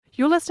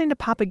You're listening to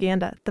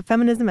Popaganda, the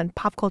feminism and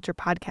pop culture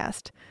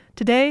podcast.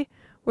 Today,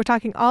 we're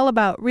talking all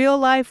about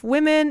real-life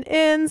women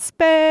in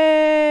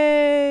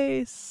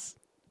space.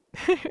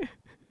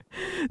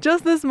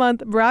 Just this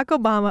month, Barack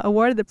Obama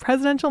awarded the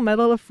Presidential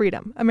Medal of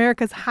Freedom,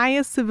 America's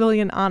highest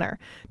civilian honor,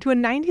 to a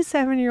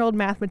 97-year-old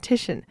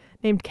mathematician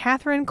named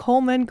Katherine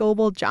Coleman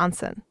Goebel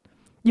Johnson.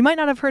 You might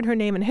not have heard her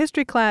name in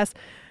history class,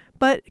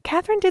 but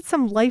Katherine did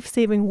some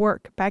life-saving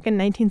work back in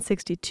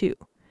 1962.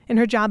 In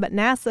her job at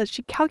NASA,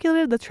 she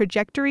calculated the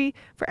trajectory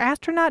for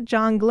astronaut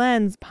John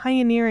Glenn's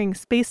pioneering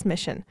space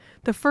mission,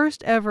 the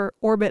first ever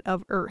orbit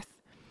of Earth.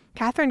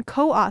 Katherine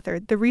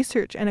co-authored the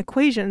research and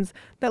equations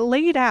that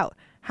laid out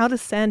how to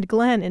send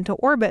Glenn into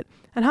orbit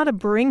and how to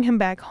bring him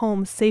back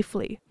home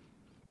safely.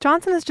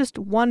 Johnson is just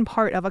one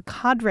part of a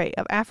cadre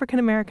of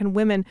African-American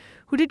women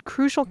who did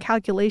crucial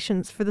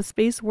calculations for the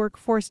space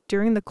workforce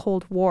during the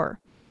Cold War.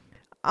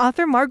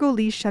 Author Margot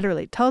Lee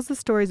Shetterly tells the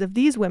stories of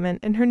these women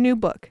in her new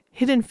book,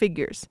 Hidden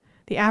Figures,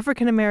 the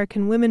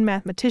African-American women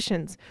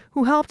mathematicians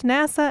who helped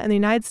NASA and the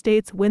United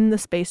States win the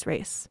space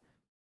race.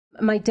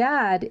 My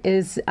dad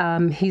is,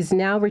 he's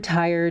now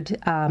retired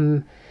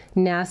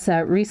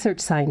NASA research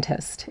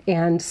scientist.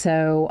 And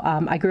so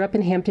I grew up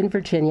in Hampton,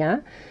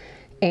 Virginia.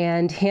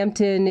 And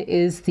Hampton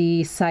is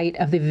the site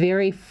of the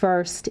very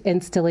first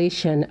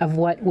installation of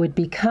what would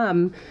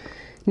become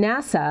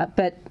NASA,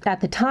 but at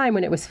the time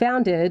when it was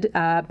founded,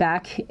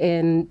 back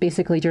in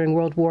basically during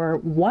World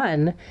War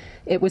I,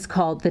 it was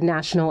called the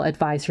National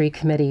Advisory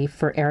Committee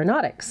for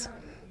Aeronautics.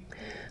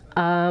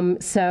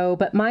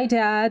 But my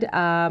dad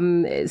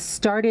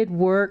started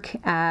work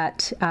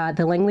at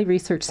the Langley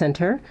Research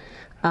Center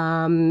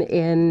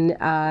in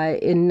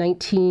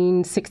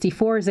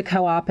 1964 as a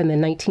co-op, and then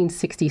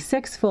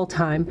 1966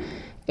 full-time.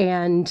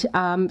 And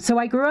so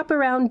I grew up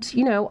around,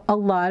 a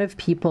lot of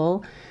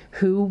people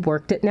who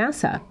worked at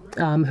NASA,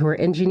 who were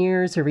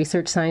engineers or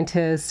research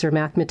scientists or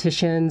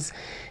mathematicians,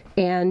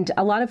 and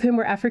a lot of whom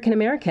were African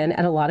American,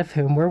 and a lot of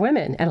whom were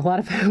women, and a lot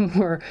of whom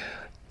were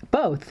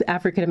both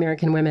African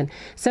American women.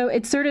 So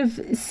it sort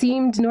of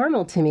seemed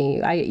normal to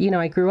me.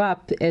 I grew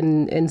up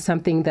in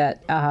something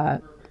that,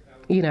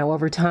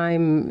 over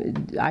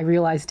time I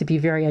realized to be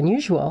very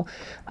unusual.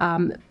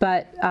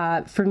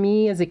 But for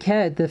me as a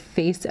kid, the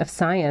face of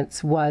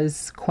science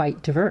was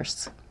quite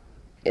diverse.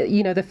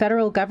 The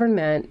federal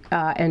government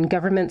and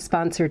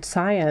government-sponsored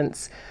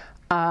science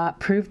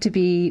proved to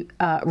be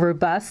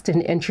robust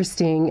and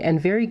interesting and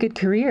very good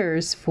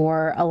careers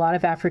for a lot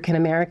of African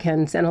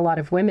Americans and a lot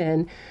of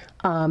women,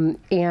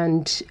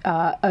 and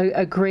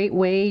a great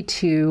way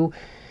to,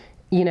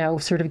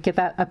 sort of get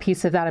a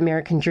piece of that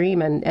American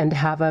dream and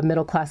have a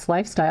middle-class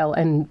lifestyle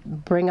and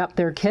bring up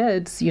their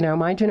kids,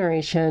 my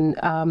generation,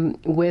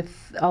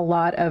 with a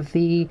lot of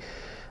the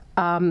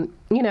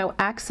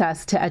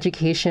access to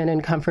education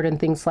and comfort and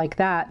things like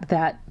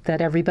that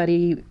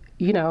everybody,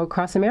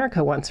 across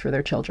America wants for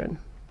their children.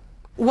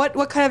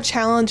 What kind of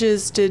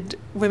challenges did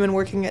women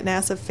working at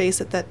NASA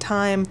face at that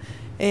time,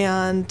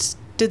 and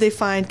did they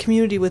find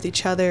community with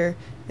each other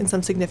in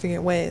some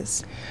significant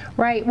ways?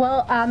 Right.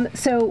 Well,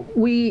 so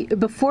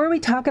before we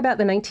talk about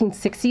the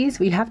 1960s,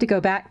 we have to go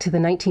back to the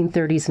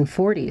 1930s and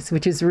 40s,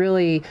 which is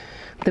really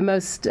the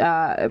most,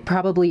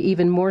 probably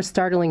even more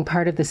startling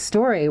part of the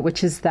story,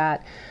 which is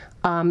that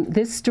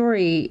this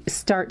story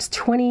starts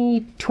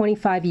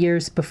 25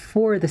 years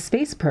before the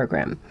space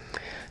program.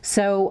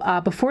 So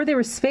before there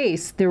was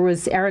space, there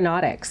was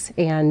aeronautics.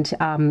 And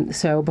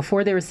so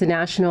before there was the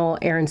National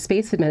Air and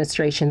Space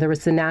Administration, there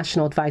was the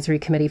National Advisory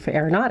Committee for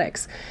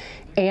Aeronautics.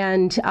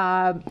 And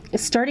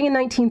starting in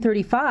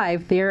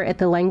 1935, there at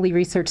the Langley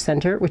Research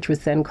Center, which was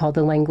then called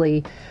the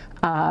Langley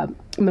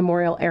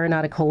Memorial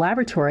Aeronautical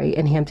Laboratory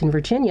in Hampton,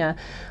 Virginia,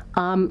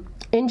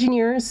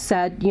 engineers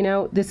said,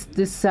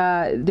 it's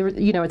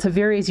a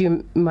very, as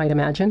you might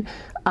imagine,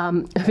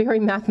 a very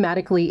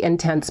mathematically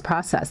intense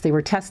process. They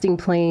were testing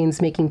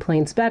planes, making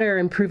planes better,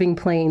 improving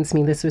planes. I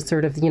mean, this was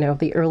sort of,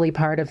 the early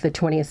part of the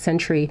 20th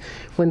century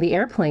when the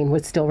airplane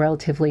was still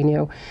relatively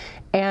new.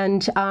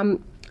 And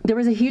there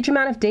was a huge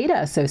amount of data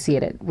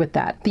associated with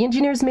that. The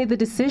engineers made the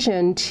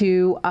decision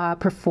to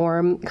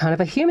perform kind of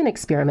a human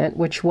experiment,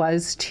 which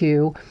was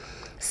to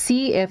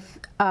see if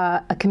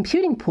a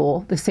computing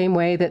pool, the same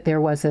way that there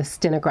was a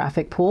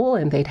stenographic pool,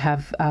 and they'd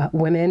have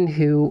women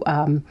who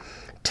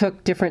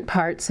took different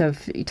parts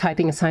of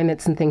typing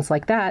assignments and things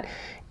like that,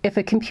 if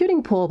a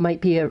computing pool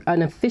might be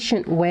an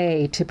efficient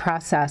way to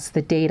process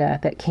the data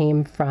that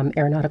came from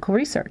aeronautical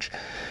research.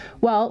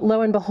 Well,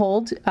 lo and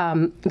behold,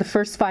 the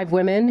first 5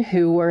 women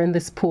who were in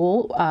this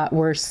pool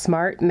were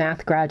smart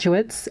math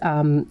graduates,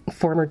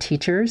 former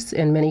teachers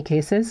in many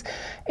cases,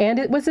 and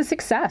it was a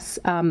success.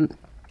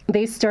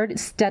 They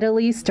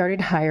steadily started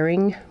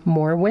hiring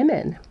more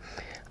women.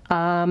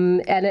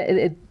 And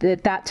to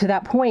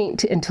that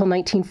point, until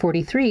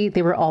 1943,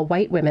 they were all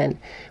white women.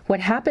 What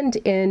happened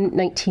in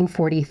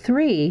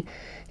 1943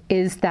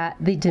 is that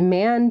the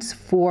demands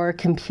for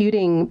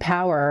computing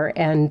power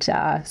and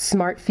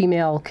smart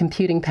female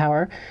computing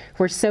power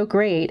were so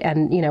great,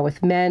 and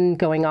with men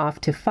going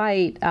off to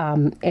fight,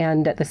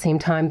 and at the same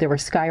time there were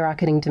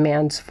skyrocketing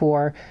demands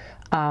for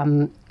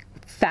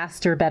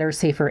faster, better,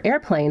 safer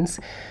airplanes.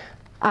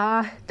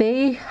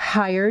 They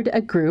hired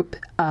a group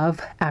of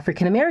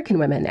African American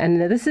women,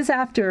 and this is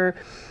after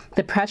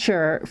the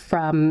pressure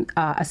from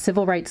a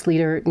civil rights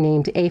leader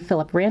named A.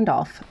 Philip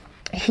Randolph.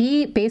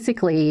 He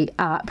basically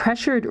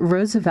pressured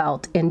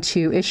Roosevelt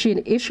into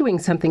issuing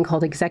something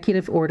called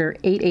Executive Order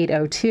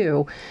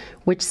 8802,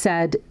 which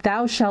said,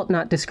 "Thou shalt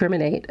not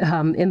discriminate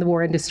in the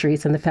war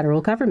industries and the federal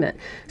government."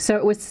 So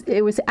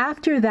it was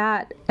after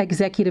that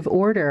executive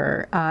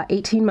order,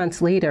 18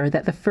 months later,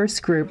 that the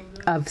first group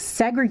of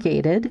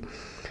segregated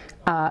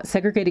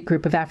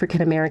group of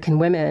African American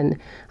women,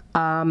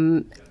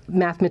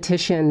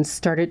 mathematicians,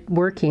 started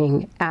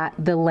working at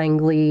the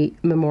Langley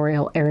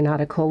Memorial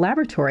Aeronautical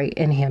Laboratory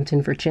in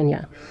Hampton,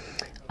 Virginia.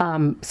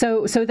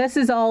 So this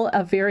is all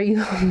a very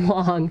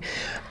long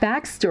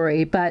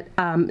backstory, but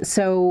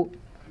so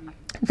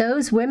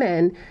those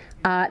women,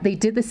 they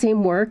did the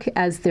same work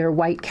as their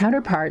white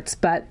counterparts,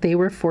 but they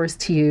were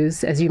forced to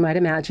use, as you might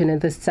imagine in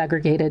the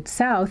segregated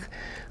South,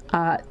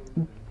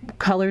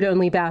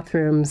 colored-only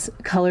bathrooms,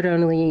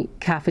 colored-only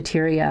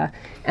cafeteria,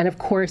 and of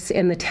course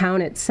in the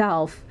town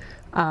itself,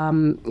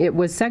 it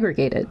was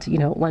segregated,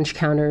 lunch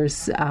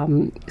counters,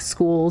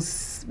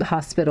 schools,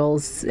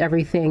 hospitals,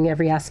 everything,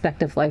 every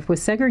aspect of life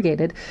was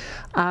segregated.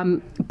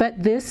 But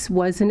this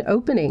was an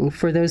opening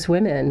for those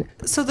women.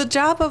 So the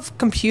job of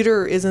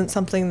computer isn't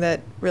something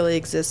that really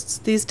exists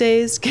these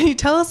days. Can you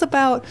tell us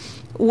about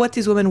what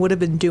these women would have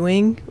been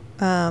doing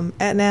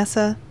at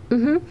NASA?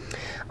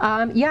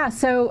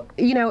 So,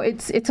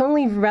 it's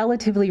only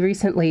relatively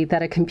recently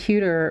that a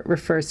computer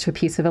refers to a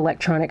piece of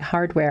electronic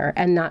hardware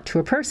and not to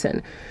a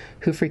person,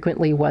 who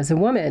frequently was a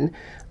woman.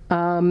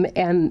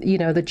 And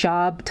the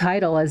job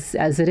title,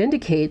 as it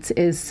indicates,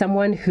 is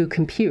someone who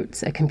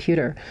computes, a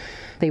computer.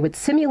 They would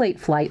simulate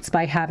flights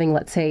by having,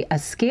 let's say, a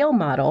scale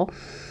model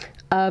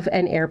of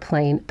an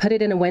airplane, put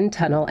it in a wind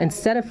tunnel.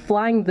 Instead of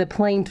flying the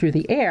plane through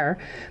the air,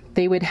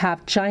 they would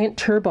have giant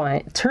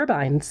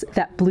turbines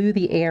that blew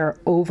the air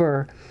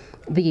over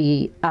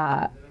the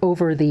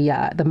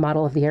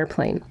model of the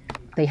airplane.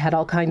 They had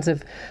all kinds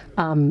of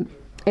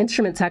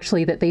instruments,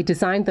 actually, that they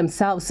designed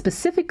themselves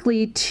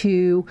specifically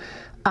to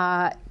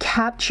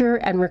capture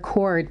and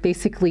record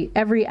basically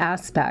every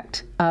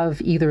aspect of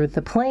either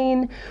the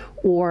plane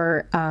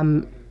or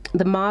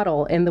the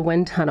model in the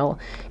wind tunnel.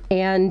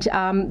 And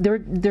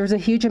there's a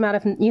huge amount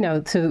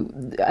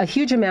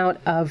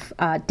of,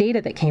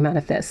 data that came out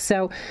of this.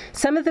 So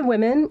some of the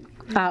women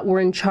were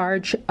in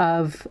charge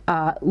of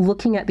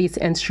looking at these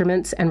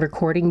instruments and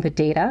recording the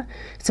data.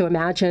 So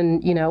imagine,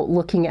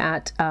 looking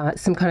at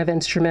some kind of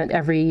instrument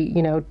every,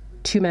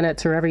 2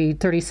 minutes or every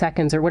 30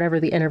 seconds or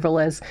whatever the interval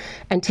is,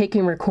 and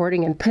taking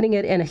recording and putting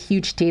it in a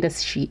huge data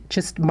sheet,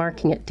 just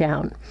marking it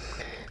down.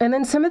 And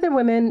then some of the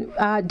women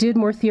did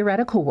more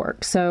theoretical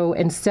work. So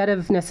instead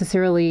of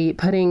necessarily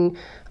putting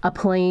a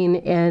plane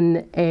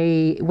in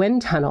a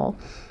wind tunnel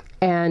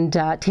and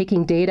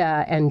taking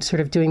data and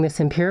sort of doing this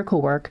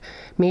empirical work,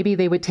 maybe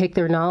they would take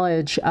their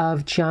knowledge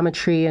of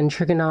geometry and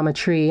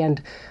trigonometry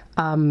and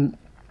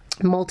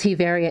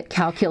multivariate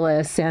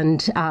calculus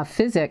and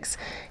physics,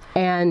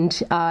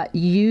 and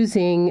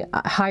using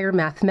higher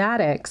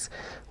mathematics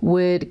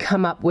would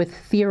come up with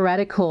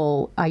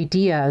theoretical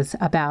ideas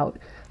about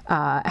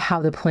how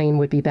the plane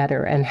would be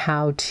better and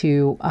how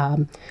to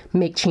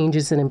make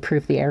changes and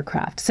improve the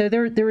aircraft. So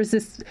there was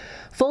this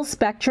full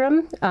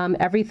spectrum,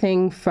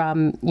 everything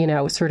from,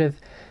 sort of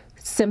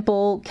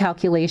simple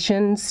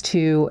calculations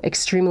to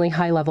extremely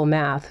high-level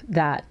math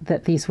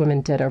that these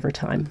women did over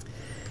time.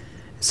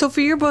 So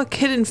for your book,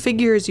 Hidden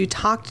Figures, you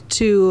talked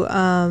to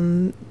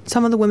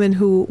some of the women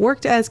who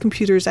worked as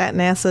computers at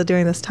NASA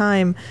during this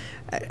time.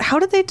 How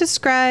did they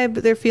describe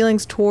their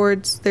feelings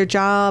towards their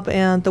job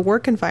and the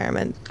work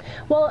environment?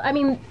 Well, I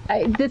mean,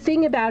 the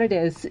thing about it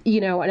is,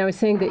 and I was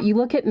saying that you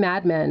look at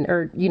Mad Men,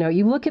 or,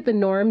 you look at the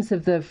norms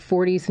of the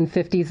 40s and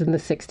 50s and the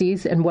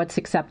 60s and what's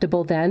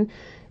acceptable then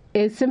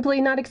is simply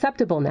not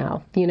acceptable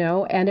now,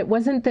 and it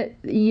wasn't that,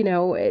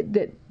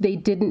 that they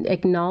didn't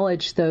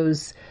acknowledge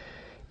those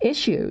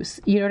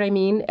issues, you know what I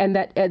mean? And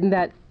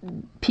that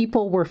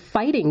people were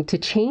fighting to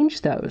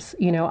change those.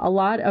 A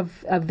lot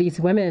of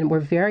these women were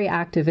very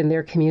active in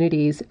their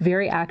communities,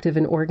 very active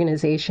in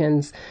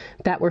organizations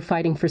that were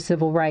fighting for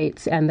civil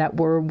rights and that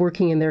were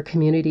working in their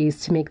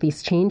communities to make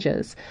these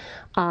changes.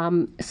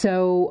 There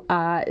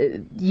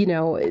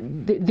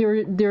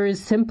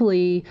is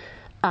simply,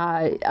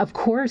 of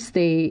course,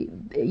 they,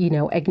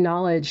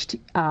 acknowledged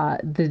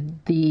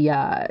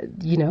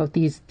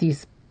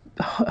these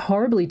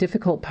horribly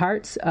difficult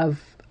parts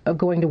of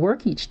going to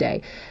work each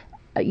day,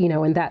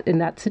 in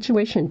that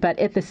situation. But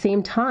at the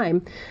same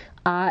time,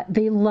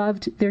 they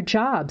loved their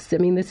jobs. I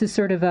mean, this is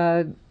sort of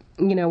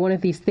one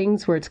of these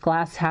things where it's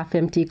glass half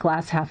empty,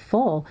 glass half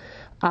full.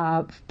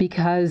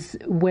 because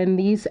when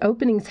these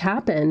openings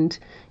happened,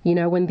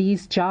 when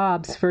these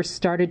jobs first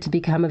started to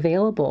become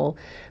available,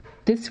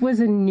 this was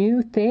a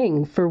new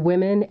thing for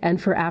women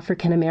and for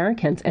African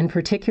Americans, and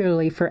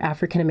particularly for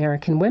African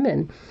American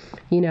women,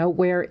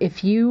 where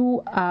if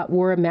you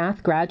were a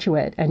math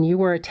graduate and you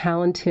were a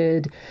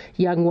talented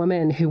young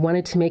woman who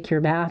wanted to make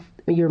your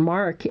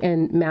mark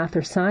in math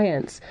or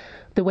science,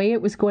 the way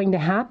it was going to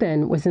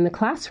happen was in the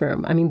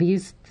classroom. I mean,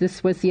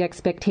 this was the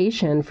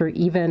expectation for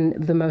even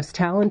the most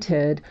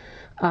talented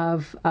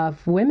of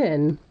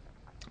women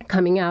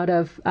coming out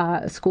of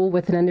school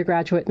with an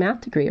undergraduate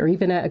math degree, or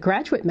even a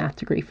graduate math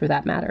degree for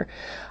that matter.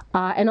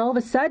 And all of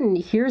a sudden,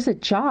 here's a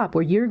job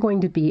where you're going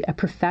to be a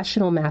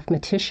professional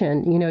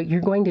mathematician.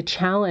 You're going to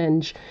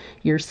challenge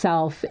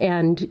yourself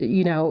and,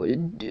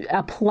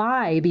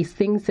 apply these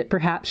things that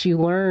perhaps you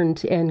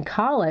learned in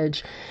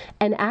college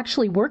and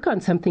actually work on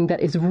something that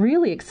is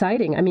really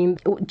exciting. I mean,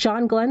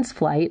 John Glenn's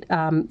flight,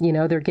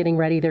 they're getting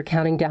ready, they're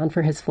counting down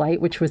for his flight,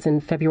 which was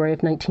in February of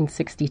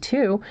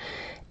 1962.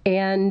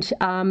 And,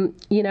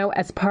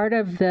 as part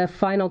of the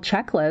final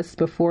checklist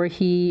before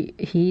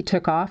he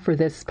took off for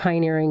this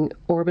pioneering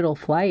orbital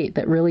flight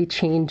that really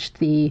changed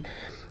the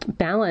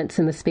balance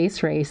in the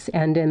space race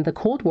and in the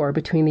Cold War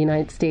between the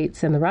United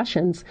States and the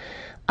Russians,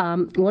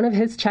 one of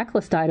his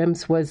checklist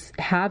items was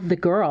have the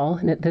girl,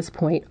 and at this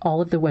point,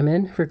 all of the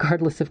women,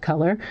 regardless of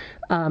color,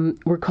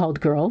 were called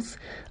girls.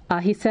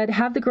 He said,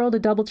 have the girl to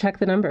double check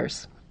the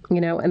numbers.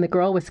 And the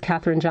girl was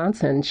Katherine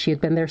Johnson. She had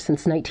been there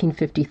since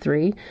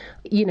 1953.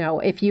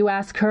 If you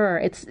ask her,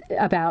 it's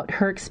about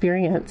her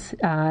experience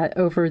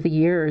over the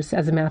years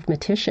as a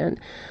mathematician.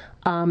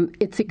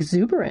 It's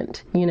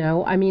exuberant,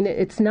 I mean,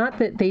 it's not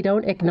that they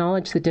don't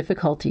acknowledge the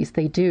difficulties,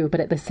 they do, but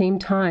at the same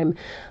time,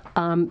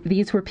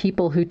 these were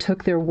people who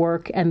took their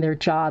work and their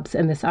jobs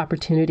and this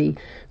opportunity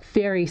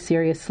very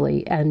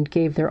seriously and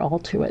gave their all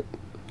to it.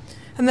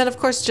 And then, of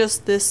course,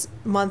 just this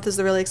month is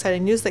the really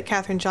exciting news that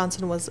Katherine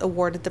Johnson was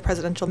awarded the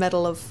Presidential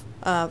Medal of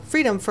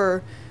Freedom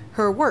for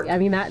her work. I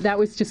mean, that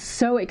was just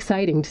so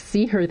exciting to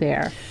see her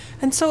there.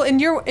 And so in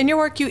your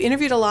work, you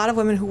interviewed a lot of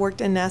women who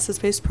worked in NASA's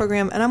space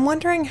program, and I'm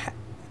wondering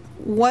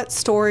what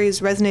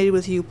stories resonated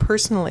with you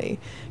personally.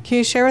 Can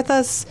you share with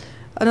us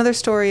another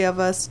story of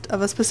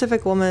a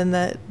specific woman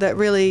that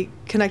really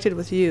connected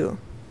with you?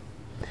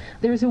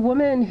 There's a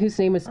woman whose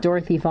name was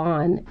Dorothy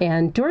Vaughan,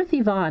 and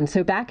Dorothy Vaughan,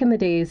 so back in the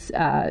days,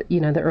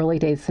 the early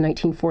days, the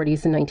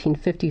 1940s and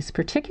 1950s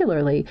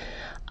particularly,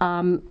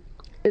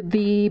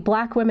 the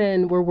black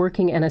women were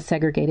working in a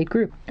segregated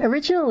group.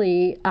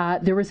 Originally,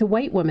 there was a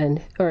white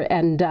woman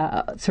and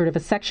sort of a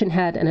section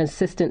head and an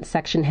assistant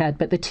section head,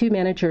 but the two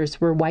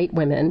managers were white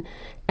women,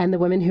 and the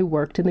women who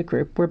worked in the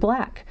group were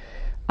black.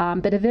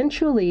 But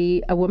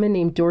eventually, a woman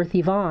named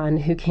Dorothy Vaughan,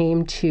 who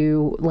came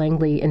to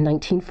Langley in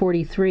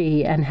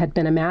 1943 and had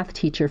been a math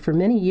teacher for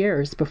many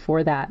years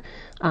before that,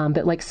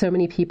 but like so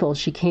many people,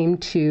 she came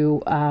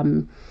to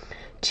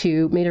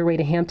made her way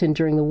to Hampton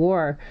during the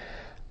war.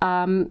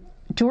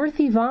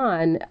 Dorothy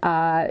Vaughan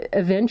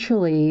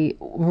eventually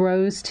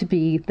rose to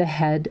be the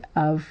head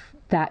of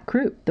that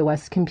group, the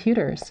West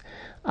Computers.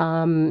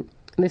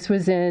 This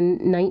was in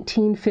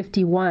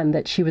 1951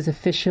 that she was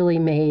officially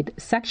made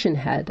section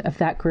head of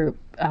that group.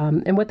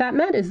 And what that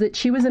meant is that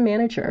she was a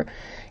manager.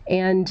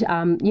 And,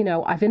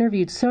 I've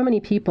interviewed so many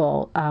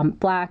people,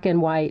 black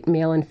and white,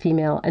 male and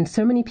female, and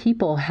so many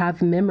people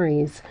have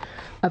memories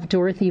of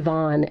Dorothy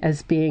Vaughan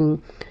as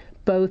being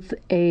both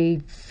a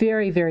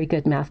very, very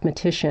good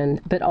mathematician,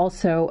 but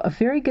also a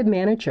very good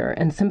manager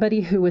and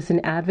somebody who was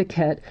an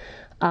advocate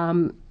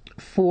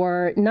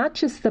for not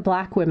just the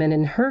black women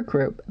in her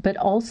group, but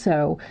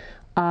also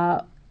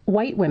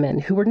white women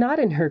who were not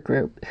in her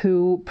group,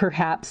 who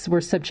perhaps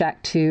were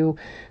subject to,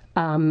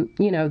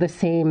 the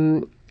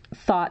same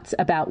thoughts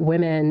about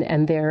women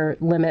and their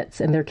limits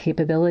and their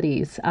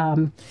capabilities.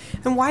 And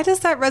why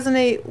does that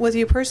resonate with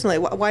you personally?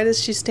 Why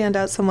does she stand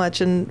out so much?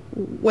 And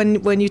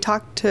when you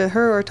talk to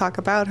her or talk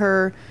about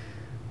her,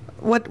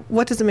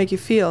 what does it make you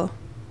feel?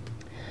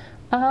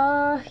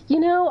 I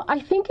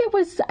think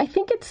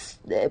it's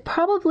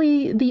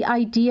probably the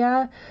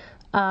idea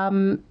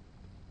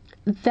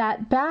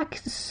that back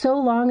so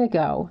long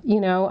ago,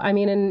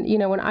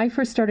 when I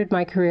first started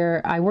my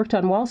career, I worked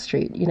on Wall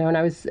Street, and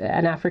I was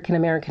an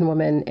African-American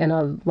woman in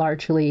a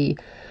largely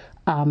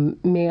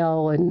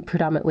male and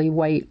predominantly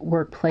white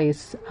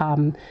workplace.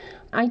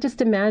 I just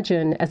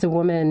imagine as a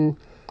woman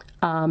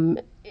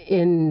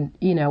in,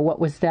 what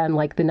was then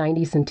like the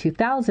 90s and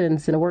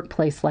 2000s in a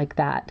workplace like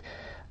that,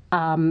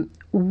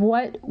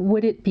 what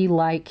would it be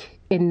like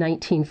in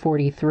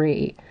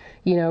 1943?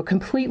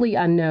 Completely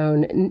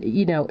unknown,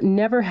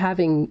 never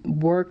having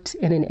worked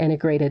in an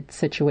integrated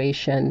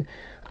situation,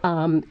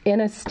 in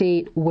a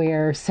state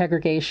where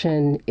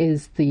segregation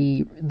is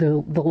the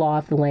law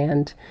of the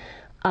land,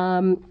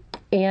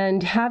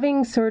 and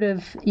having sort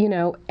of,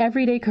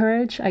 everyday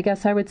courage, I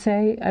guess I would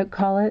say, I'd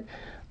call it,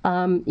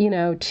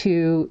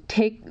 to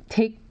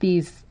take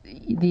this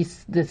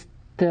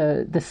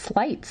the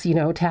slights,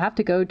 to have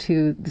to go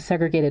to the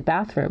segregated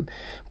bathroom,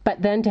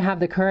 but then to have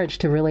the courage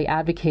to really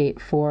advocate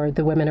for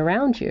the women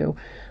around you.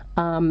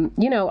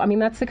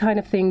 That's the kind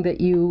of thing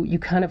that you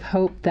kind of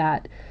hope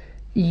that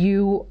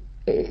you,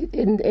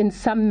 in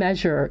some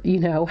measure,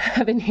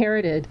 have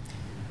inherited.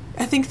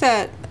 I think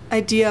that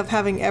idea of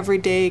having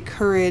everyday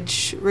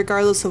courage,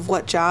 regardless of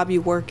what job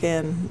you work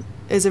in,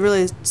 is a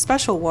really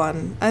special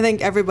one. I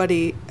think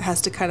everybody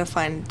has to kind of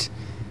find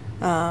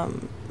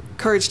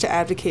courage to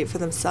advocate for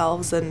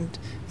themselves and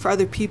for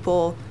other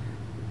people,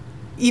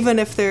 even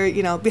if they're,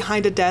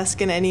 behind a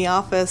desk in any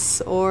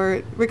office,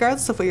 or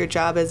regardless of what your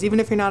job is, even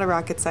if you're not a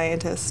rocket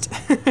scientist.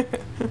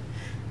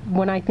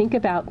 When I think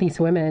about these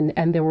women,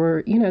 and there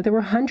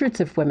were hundreds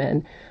of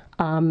women,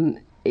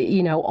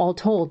 all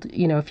told,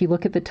 if you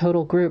look at the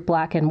total group,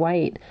 black and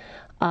white,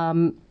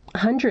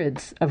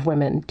 hundreds of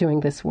women doing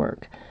this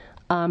work.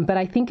 But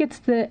I think it's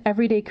the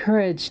everyday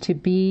courage to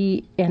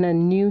be in a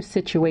new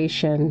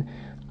situation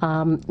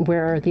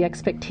where the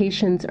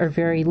expectations are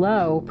very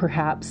low,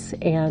 perhaps,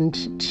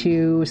 and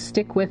to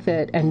stick with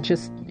it and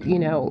just,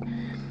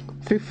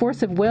 through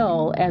force of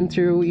will and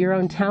through your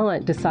own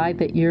talent, decide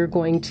that you're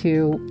going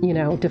to,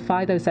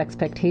 defy those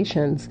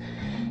expectations.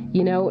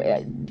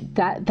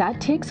 That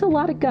takes a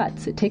lot of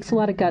guts. It takes a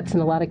lot of guts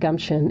and a lot of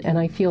gumption. And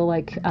I feel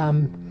like,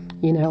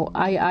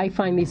 I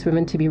find these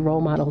women to be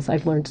role models.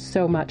 I've learned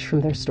so much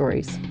from their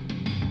stories.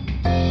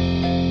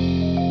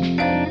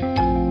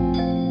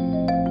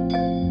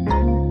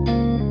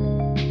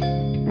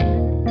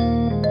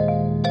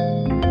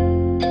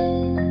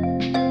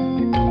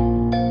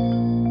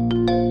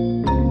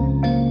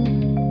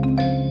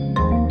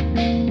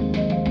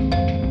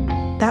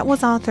 That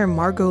was author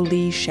Margot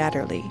Lee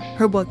Shetterly.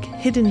 Her book,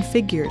 Hidden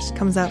Figures,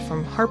 comes out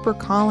from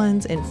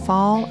HarperCollins in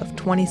fall of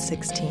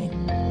 2016.